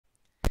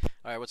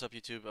Alright, what's up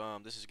YouTube?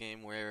 This is a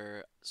game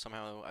where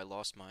somehow I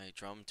lost my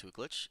drum to a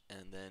glitch,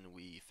 and then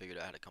we figured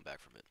out how to come back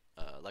from it.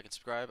 Like and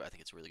subscribe, I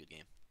think it's a really good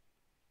game.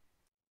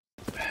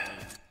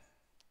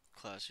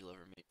 Class you'll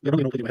ever meet. I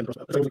don't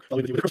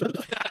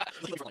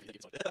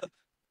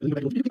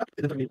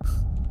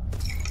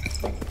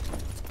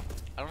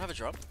have a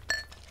drum?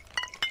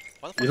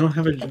 Why the fuck You do I don't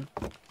have a.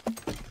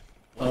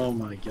 What? Oh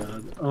my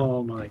god.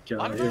 Oh my I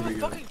god. don't Here have we a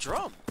go. fucking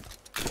drum!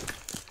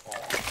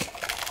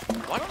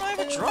 Why don't I have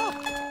a drum?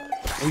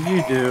 What do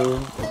you do? Oh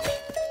my god.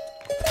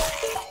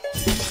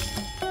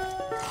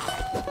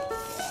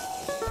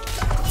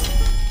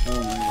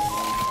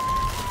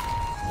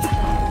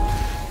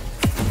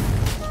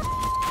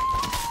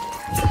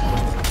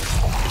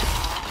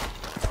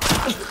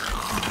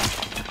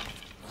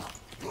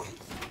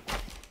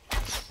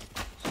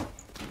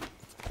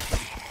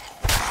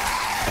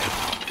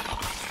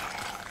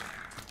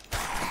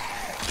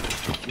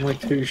 I'm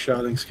like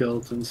two-shotting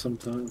skeletons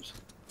sometimes.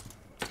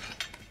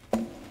 I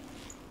don't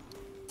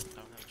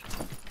have a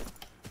drum.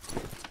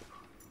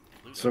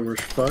 Loot So we're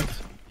everything.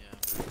 fucked. Yeah,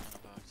 we're kind of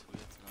fucked. We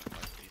have to not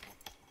fight people.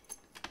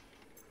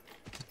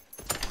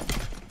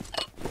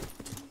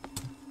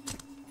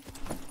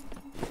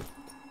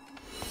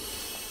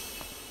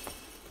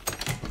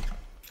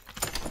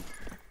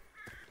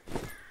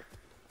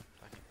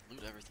 I can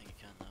loot everything you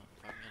can though.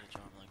 If I can get a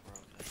drum like bro,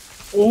 okay.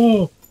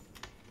 Oh!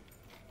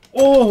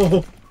 Oh!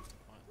 What?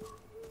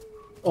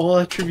 All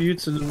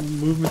attributes and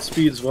movement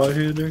speeds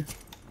Y-hander. It's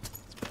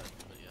bad,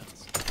 but yeah,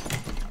 it's...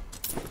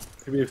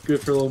 Maybe it's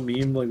good for a little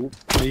meme, like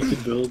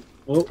naked build.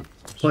 Oh,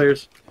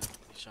 players. Yeah,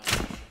 he shot me.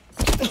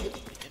 He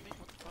hit me?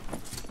 What the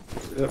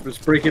fuck? Yep,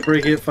 just break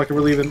it, fucking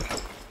we're leaving.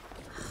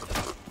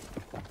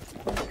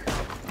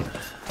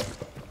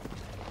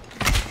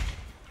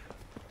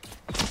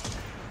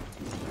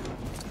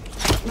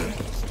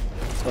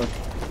 Fuck.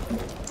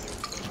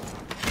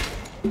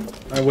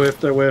 I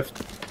whiffed.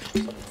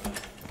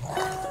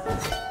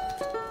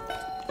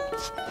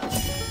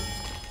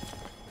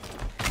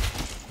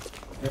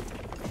 Yep.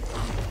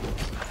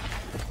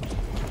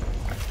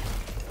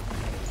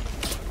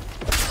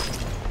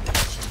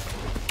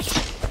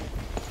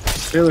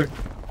 Taylor,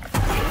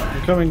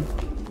 I'm coming.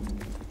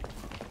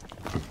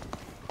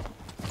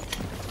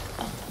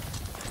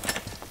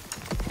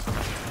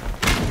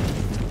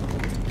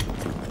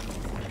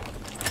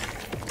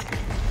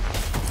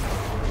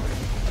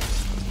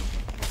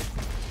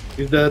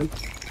 He's dead. I'm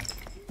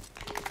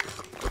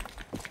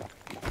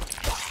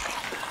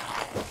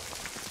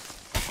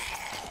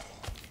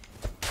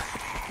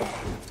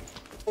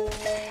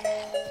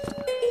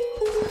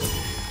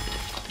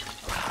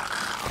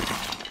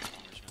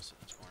just gonna sit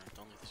in this corner.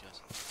 Don't loot these guys.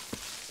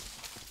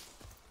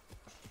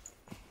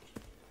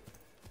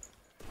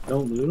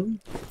 Don't loot him?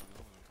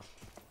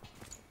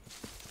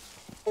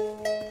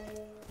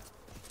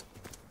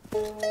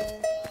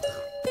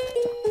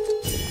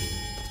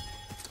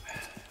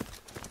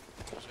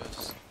 Those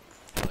guys,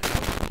 like,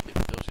 if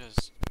those guys,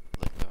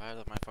 like, if I had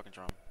my fucking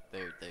drum, they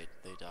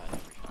die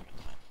every fucking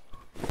time.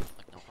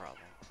 Like, no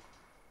problem.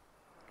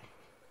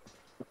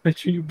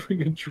 Why'd you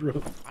bring a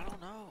drum? I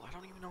don't know. I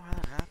don't even know how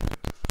that happened.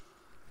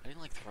 I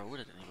didn't, like, throw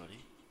it at anybody.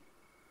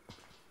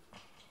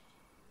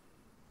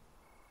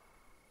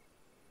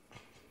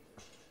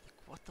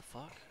 Like, what the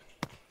fuck?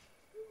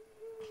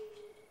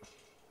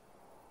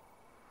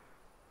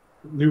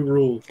 New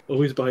rule: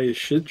 always buy a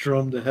shit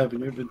drum to have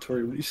in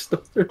inventory when you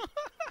start.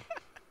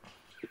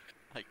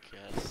 I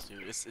guess,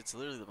 dude. It's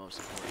literally the most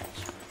important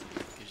instrument.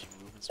 It gives you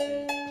movement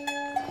speed.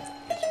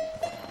 Gives you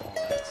fucking all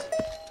that.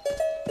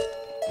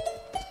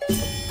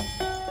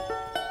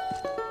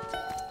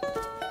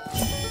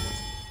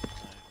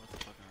 Alright, what the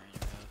fucking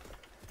ranger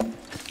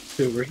have?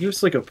 Dude, we're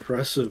just like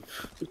oppressive.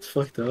 It's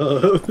fucked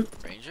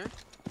up. Ranger?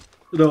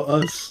 No,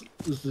 us.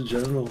 Just in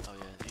general. Oh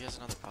yeah, he has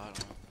another pot on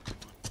him.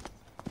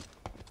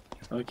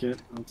 Fuck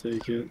it, I'll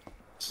take it.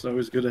 It's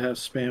always good to have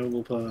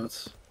spammable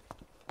pots.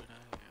 Good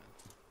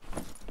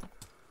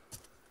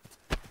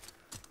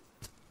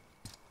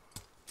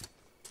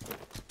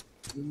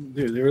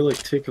idea. Dude, they were like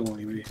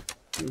tickling me.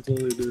 That's all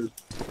they did.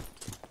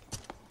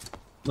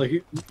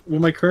 Like,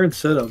 with my current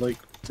setup, like,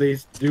 they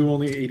do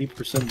only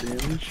 80%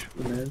 damage,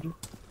 imagine.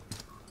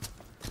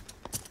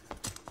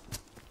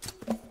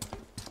 I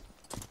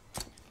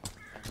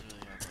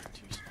literally have like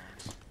 2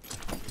 spawns.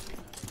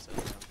 Instead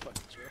of a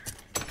fucking drill.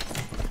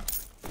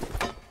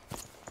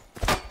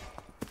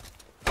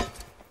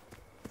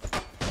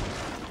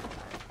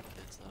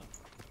 Kids though.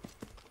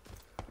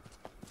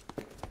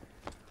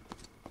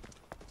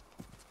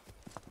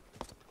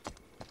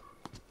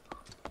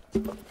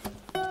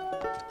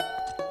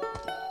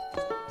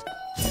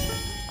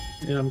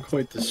 Yeah, I'm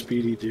quite the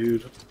speedy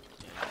dude.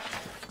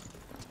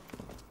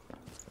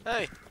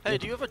 Yeah. Hey,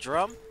 do you have a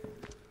drum?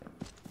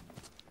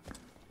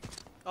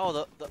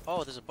 Oh,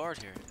 oh, there's a bard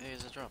here. Hey,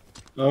 there's a drum.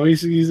 Oh,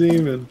 he's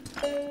aiming.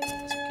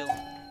 Let's kill him.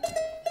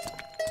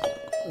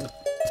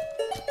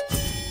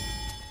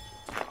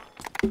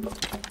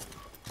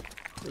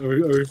 Are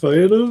we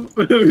fighting him?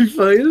 Are we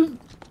fighting?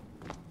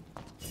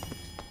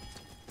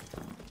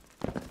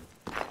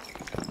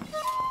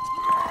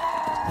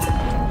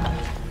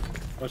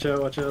 Watch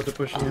out, they're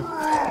pushing you.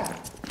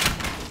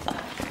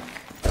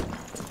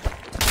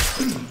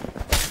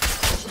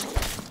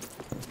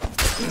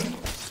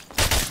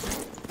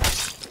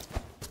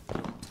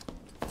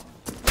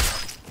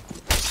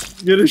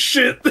 Get a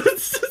shit!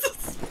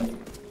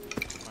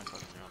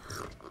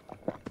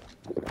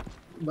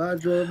 My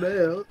drum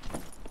down.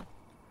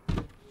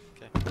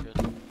 Okay, we're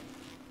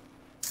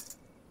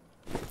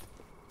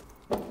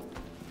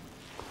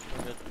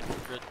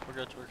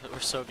good. We're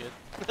so good.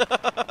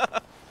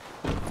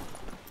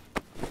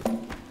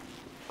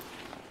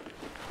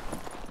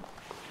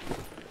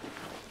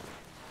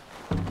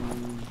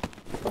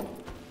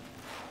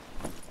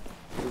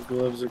 The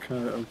gloves are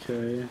kind of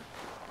okay.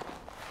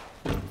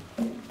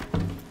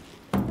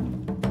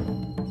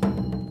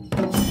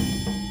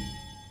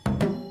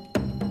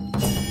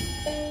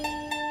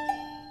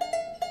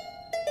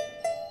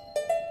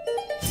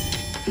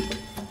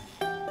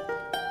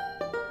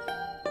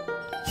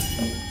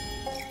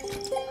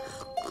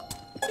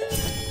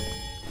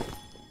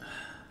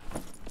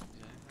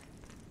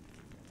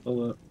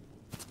 Hold up.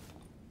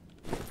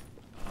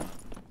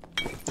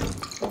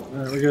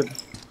 Alright, we're good.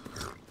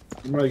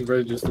 I'm like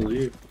ready just to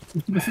leave. I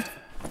still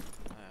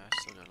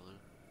gotta loot.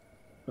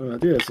 Oh, I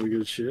think that's some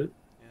good shit.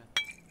 Yeah.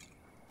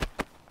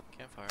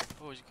 Campfire.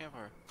 Oh, where's your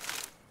campfire?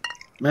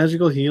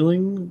 Magical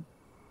healing.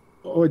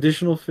 Oh,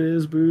 additional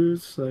fizz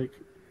boosts. Like,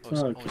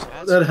 it's Oh, not it's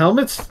hats. that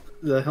helmet's.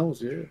 The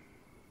helmet's, yeah.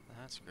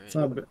 That's great. It's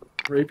not.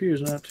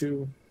 Rapier's not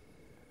too.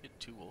 Get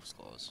 2 wolf's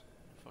claws.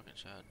 Fucking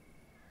shad.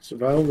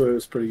 Survival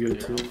is pretty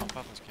good Here, too. I'm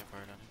popping this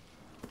campfire down here.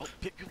 Oh,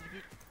 pip.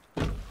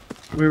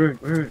 Wait.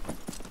 Big, okay.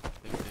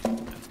 Do the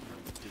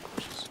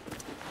bushes.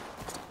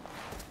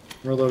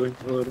 Reloading.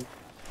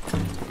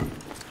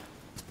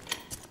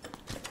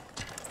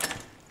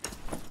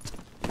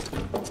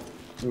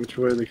 Which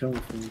way are they coming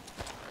from?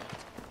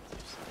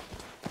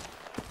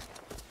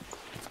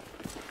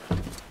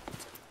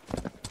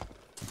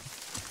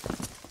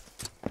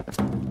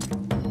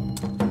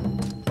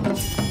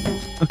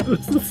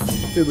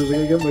 Dude, looks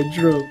like I got my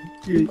drum.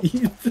 Yeah,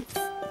 eat this. Dude.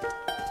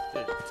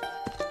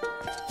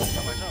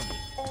 Got my job,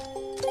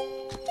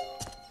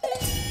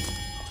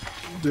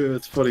 dude. Dude,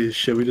 it's funny as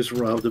shit. We just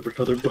robbed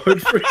another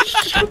bard for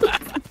shit.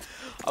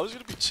 I was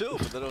gonna be chill,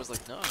 but then I was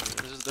like, no,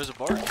 there's a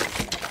bar.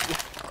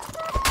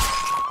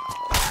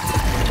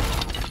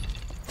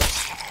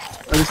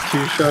 I just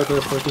two-shot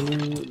that fucking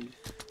thing.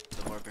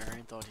 The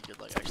barbarian thought he could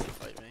like actually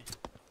fight me.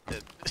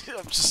 And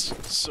I'm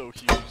just so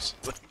huge.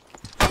 Like,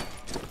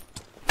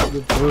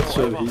 They're both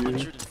so I have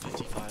huge.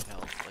 155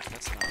 health. Like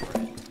that's not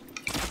right.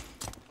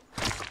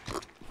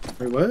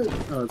 Wait, what?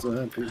 Oh, it's a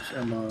hand piece.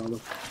 I'm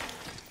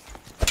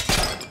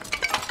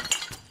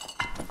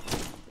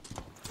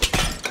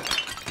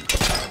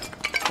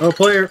Oh,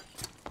 player!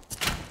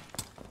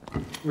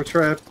 We're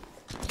trapped.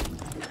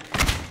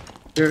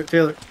 Here,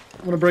 Taylor. I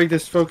want to break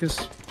this. Focus.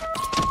 Kill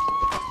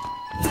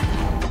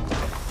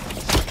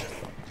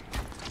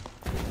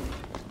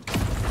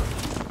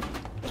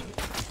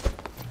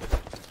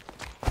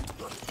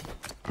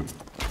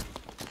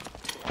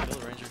the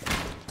ranger.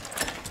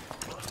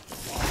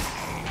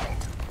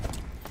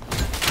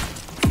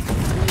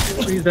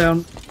 He's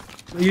down.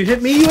 You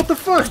hit me? What the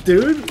fuck,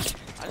 dude?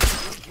 I didn't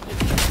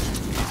do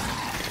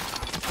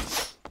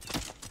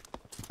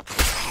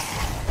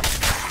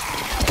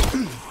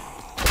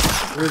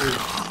Where is he?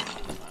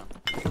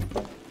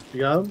 You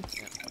got him?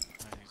 Yeah,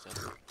 I think so.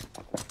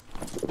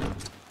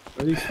 What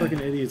do these fucking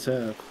idiots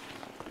have?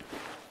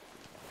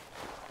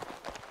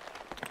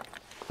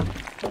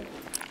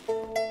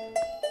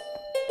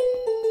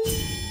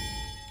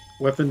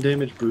 Weapon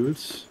damage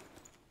boots.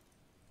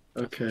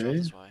 Okay.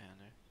 That's why,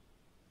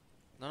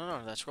 Andrew.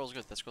 No, that scroll's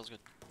good. That scroll's good.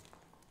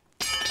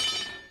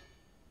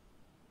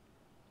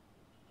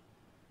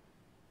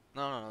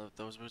 No,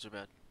 those boots are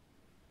bad.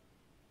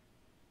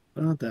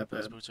 Not that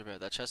Those bad. boots are bad.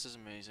 That chest is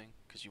amazing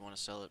because you want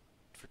to sell it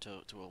for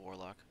to a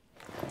warlock.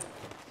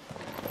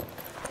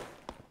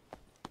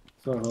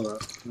 So hold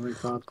up. Let me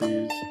pop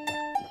these.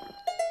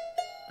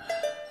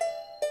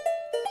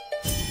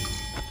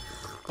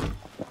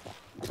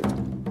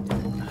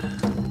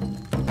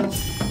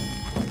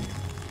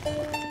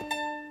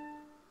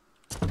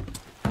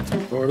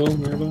 Portal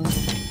nearby?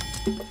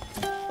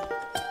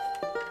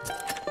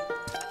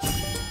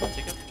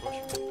 Take up your torch.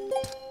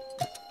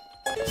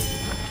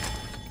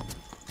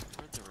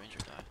 Where'd the ranger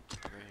die?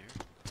 Right here.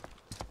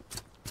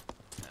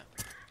 Yeah.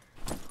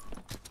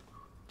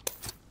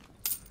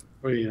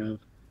 What do you have?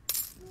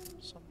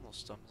 Some little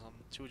stuff.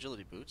 2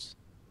 agility boots.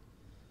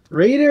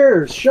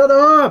 Raiders! Shut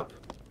up!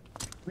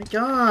 My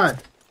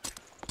god!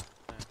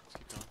 Yeah, let's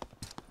keep going.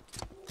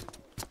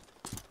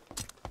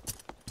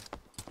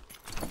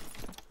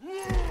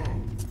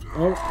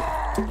 Oh.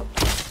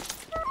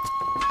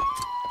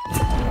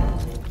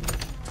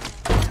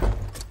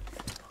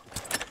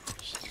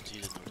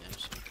 He did no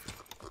damage.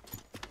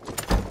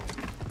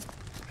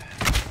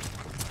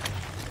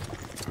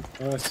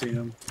 Oh, I see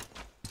him.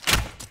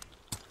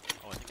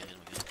 Oh, I think I hit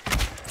him again.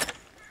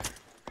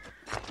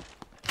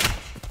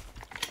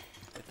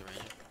 Hit the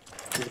ranger.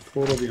 There's a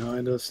portal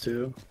behind us,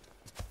 too.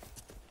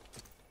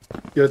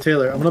 Yo,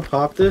 Taylor, I'm gonna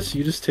pop this.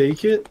 You just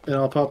take it, and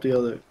I'll pop the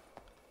other.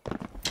 I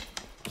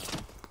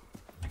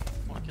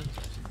wanna kill these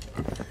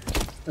guys.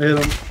 I hit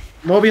him.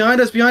 Well, behind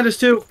us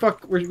too.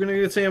 Fuck, we're gonna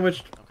get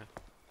sandwiched. Okay.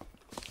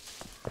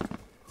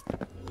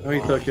 Oh,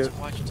 he took it.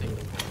 Why'd you take it?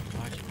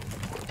 Why'd you?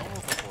 Don't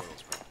open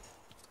portals,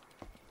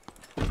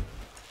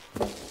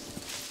 bro.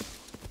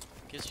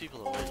 Gives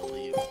people a way to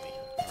leave when we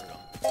hurt them.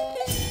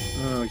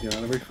 Oh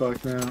god, we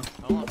fucked now.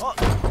 Oh!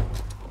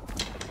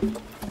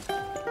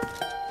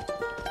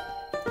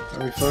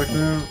 Are we fucked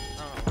now?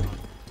 No.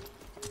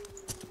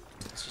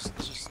 Let's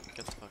just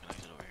get the fucking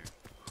exit over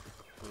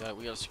here.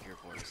 We gotta secure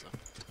portals though.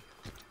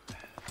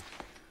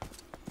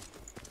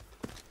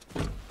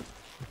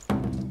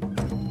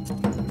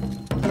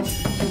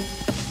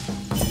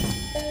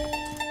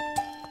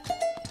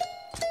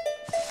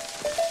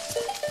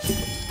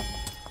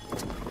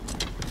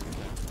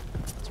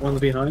 One's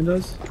behind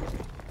us.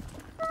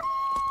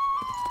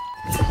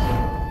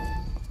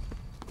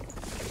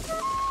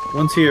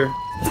 One's here.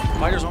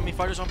 Fighters on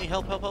me,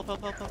 help. Run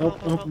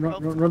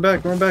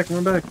back.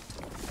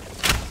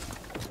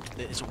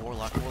 It's a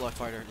warlock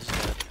fighter. This is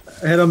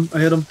dead. I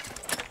hit him.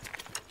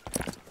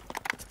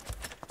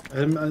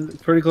 I'm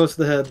pretty close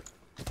to the head.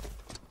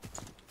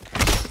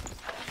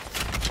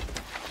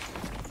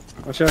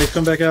 Watch out, he's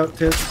come back out,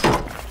 Tit.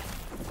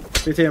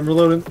 BT, I'm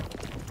reloading.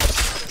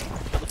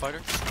 Kill the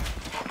fighter.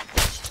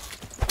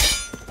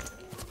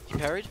 He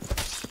parried.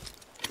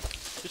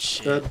 Good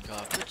shit, Dead.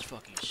 God. Good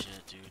fucking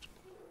shit, dude.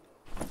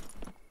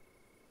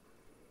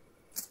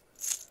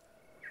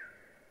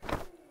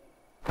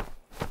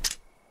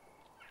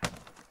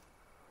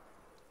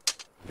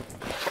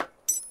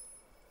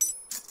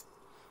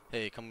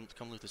 Hey, come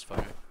loot this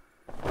fighter.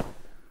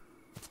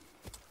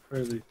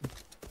 Where is he?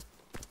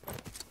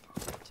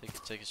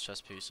 Take his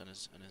chest piece and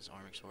his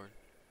arming sword.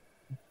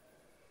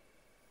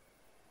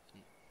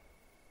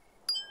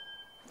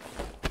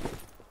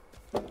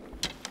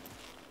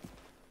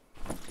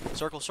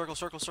 Circle.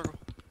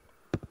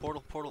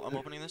 Portal. I'm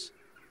opening this.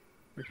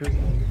 Okay.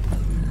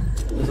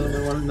 There's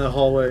another one in the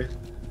hallway.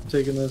 I'm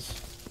taking this.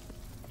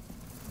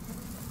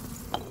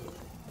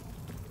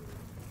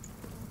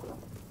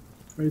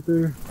 Right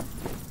there.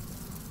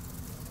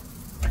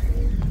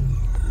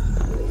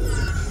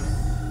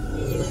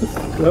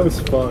 That was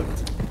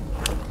fucked.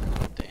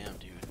 Damn,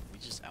 dude. We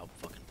just out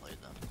fucking played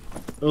them.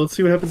 Oh, let's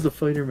see what happens to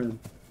Fighterman.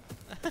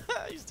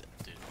 He's dead,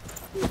 dude.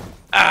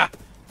 Ah!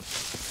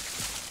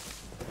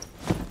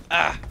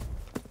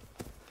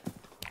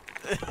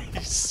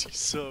 He's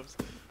so.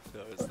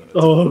 No, it's not.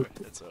 Oh.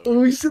 It's over.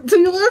 Oh, he's to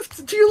your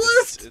left! To your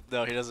left!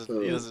 No, he doesn't.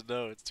 He doesn't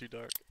know. It's too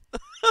dark.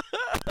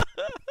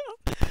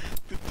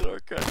 The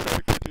dark got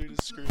darker, dude. His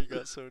screen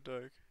got so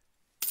dark.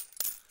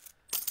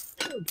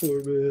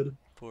 Poor man.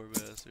 Poor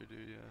bastard,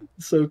 dude. Yeah.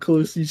 So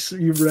close,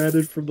 you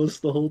ratted from us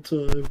the whole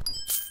time.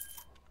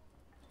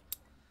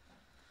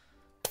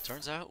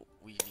 Turns out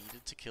we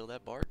needed to kill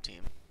that Bard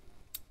team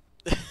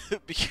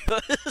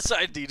because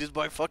I needed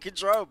my fucking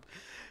drum.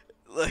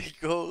 Like,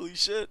 holy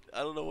shit!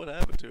 I don't know what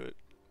happened to it.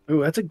 Oh,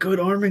 that's a good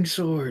arming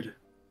sword.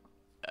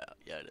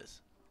 Yeah, it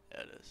is.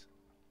 Yeah, it is.